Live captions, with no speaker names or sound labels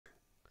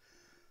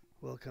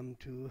Welcome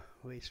to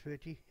race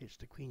 30. It's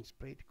the Queen's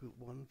Plate Group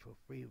 1 for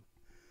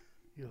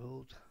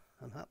 3-year-olds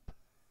and up.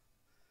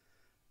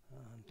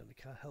 And the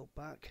car held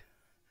back.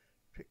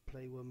 Trick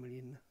play 1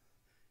 million.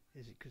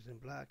 Is it Cause in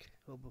Black?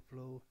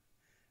 Overflow.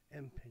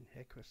 Empin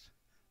Hecris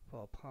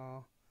for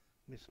par.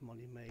 Miss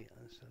Molly May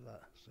and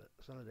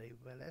Saturday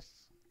Veles.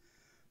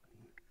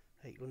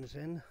 8 runners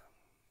in.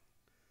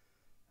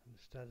 And the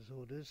status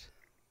orders.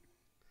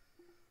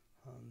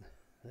 And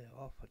they're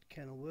off at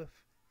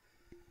Kenilworth.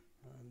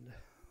 And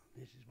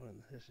this is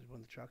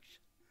one of the tracks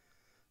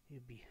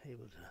you'll be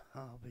able to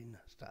have in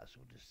status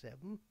order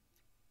 7.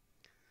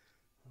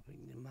 I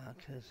think the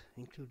mark has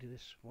included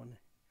this one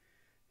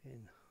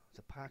in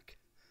the pack,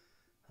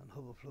 and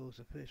Hoverflow is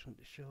the first one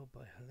to show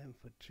by a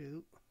length of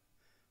 2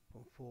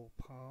 from 4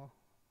 par.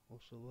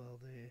 Also well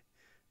there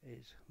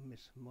is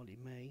Miss Molly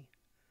May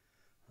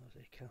as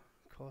they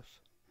cross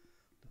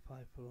the 5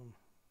 furlong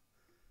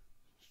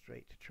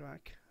straight to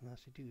track, and as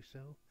they do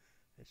so,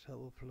 it's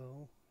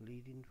Overflow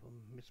leading from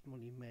Miss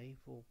Molly May,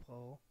 4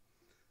 par.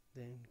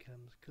 Then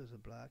comes Cause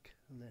of Black,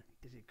 and then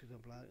Is It Cause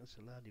of Black and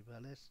Saladi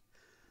Veles.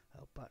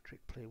 Out back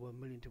Trick play 1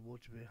 million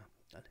towards the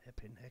and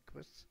Hepin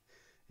Hecris.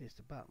 It's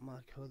the back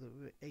marker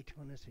that 8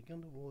 runners to go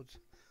towards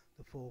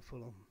the 4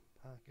 furlong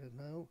marker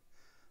now.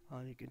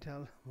 And you can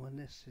tell when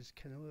this is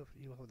Kenilworth,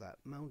 you have that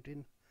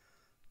mountain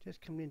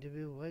just coming into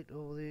view right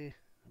over there,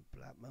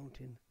 Black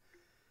Mountain,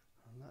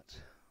 and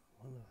that's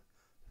one of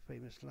the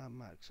famous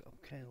landmarks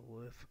of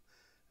Kenilworth.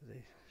 They're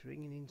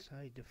swinging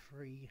inside the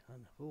 3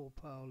 and 4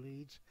 par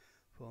leads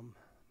from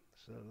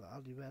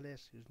Aldi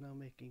Veles, who's now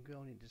making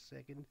ground into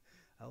second.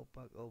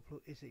 Outback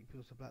Overflow. Is It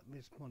Because of Black?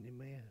 Miss Molly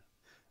May.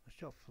 A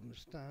shot from the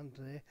stand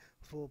there.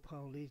 4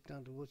 par leads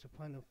down towards the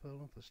final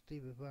furlong for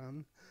Steve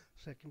Van.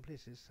 Second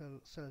place is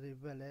Saturday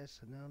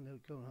Veles, and now they're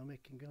going on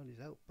making ground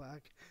is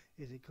Outback.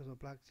 Is It Because of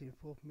Black's in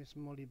 4th. Miss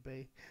Molly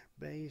Bay.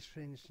 Bay is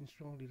finishing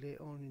strongly late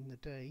on in the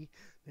day.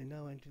 They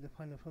now enter the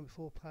final furlong.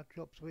 4 par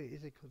drops away.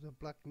 Is It Because of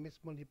Black? Miss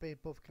Molly Bay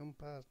both come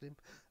past him.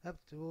 Up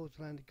towards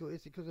land to go.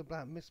 Is It Because of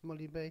Black? Miss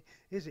Molly Bay.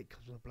 Is It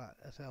Because of Black?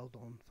 Has held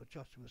on for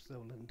Joshua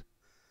Stoland.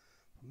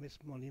 Miss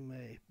Molly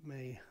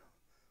May,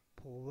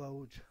 Paul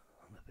Rhodes,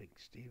 and I think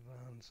Steve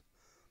Vans,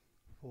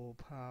 4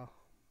 par,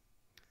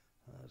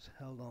 has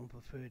held on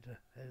for further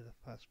ahead of the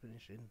fast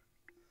finishing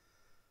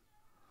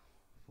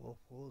 4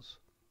 fours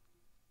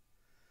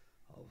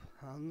of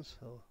Hans,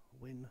 so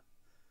win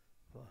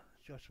for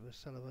Joshua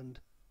Sullivan.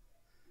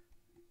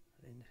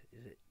 And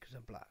Is It Cause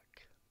of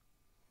Black?